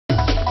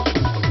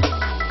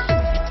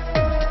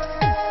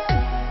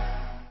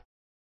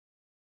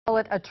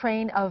it a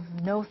train of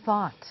no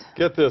thought.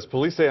 Get this,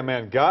 police say a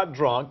man got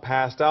drunk,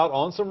 passed out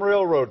on some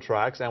railroad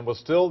tracks, and was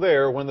still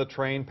there when the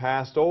train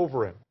passed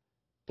over him.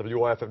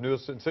 WYFF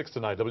News at 6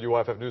 tonight.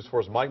 WYFF News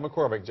 4's Mike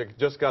McCormick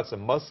just got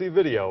some must-see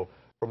video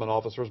from an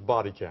officer's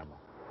body camera.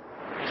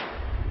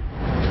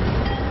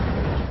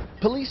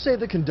 Police say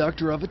the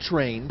conductor of a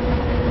train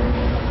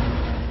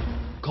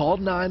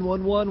called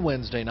 911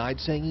 Wednesday night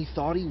saying he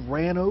thought he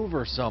ran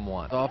over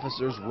someone.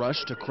 Officers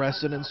rushed to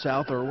Crescent and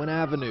South Irwin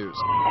Avenues.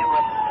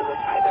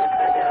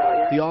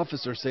 The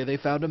officers say they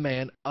found a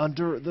man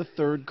under the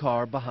third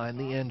car behind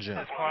the engine.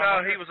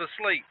 No, he was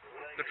asleep.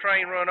 The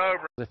train run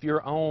over. If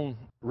you're on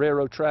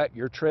railroad track,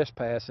 you're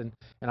trespassing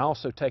and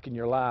also taking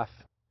your life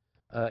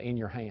in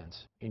your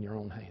hands, in your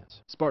own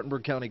hands.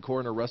 Spartanburg County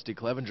Coroner Rusty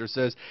Clevenger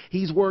says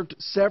he's worked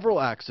several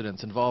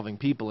accidents involving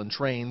people and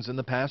trains in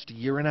the past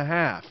year and a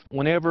half.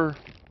 Whenever,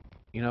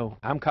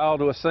 I'm called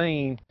to a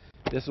scene,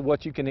 this is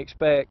what you can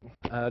expect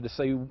to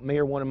see me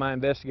or one of my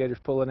investigators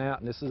pulling out,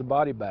 and this is a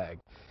body bag.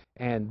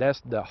 And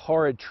that's the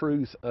horrid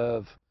truth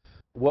of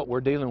what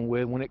we're dealing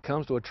with when it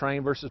comes to a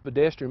train versus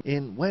pedestrian.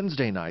 In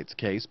Wednesday night's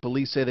case,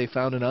 police say they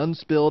found an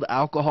unspilled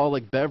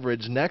alcoholic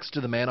beverage next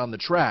to the man on the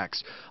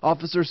tracks.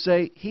 Officers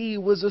say he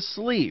was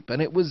asleep,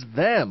 and it was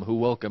them who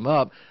woke him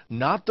up,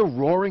 not the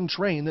roaring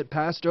train that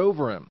passed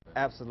over him.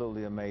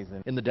 Absolutely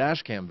amazing. In the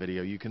dashcam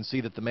video, you can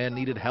see that the man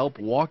needed help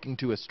walking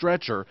to a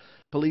stretcher.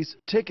 Police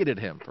ticketed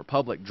him for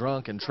public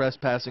drunk and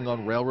trespassing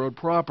on railroad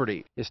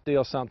property. It's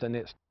still something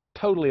that's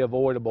totally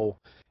avoidable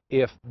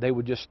if they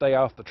would just stay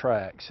off the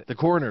tracks. The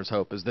coroner's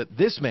hope is that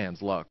this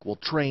man's luck will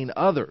train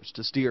others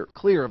to steer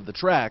clear of the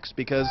tracks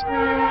because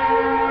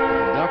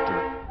the conductor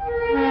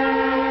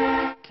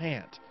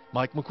can't.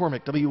 Mike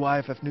McCormick,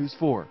 WYFF News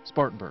 4,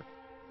 Spartanburg.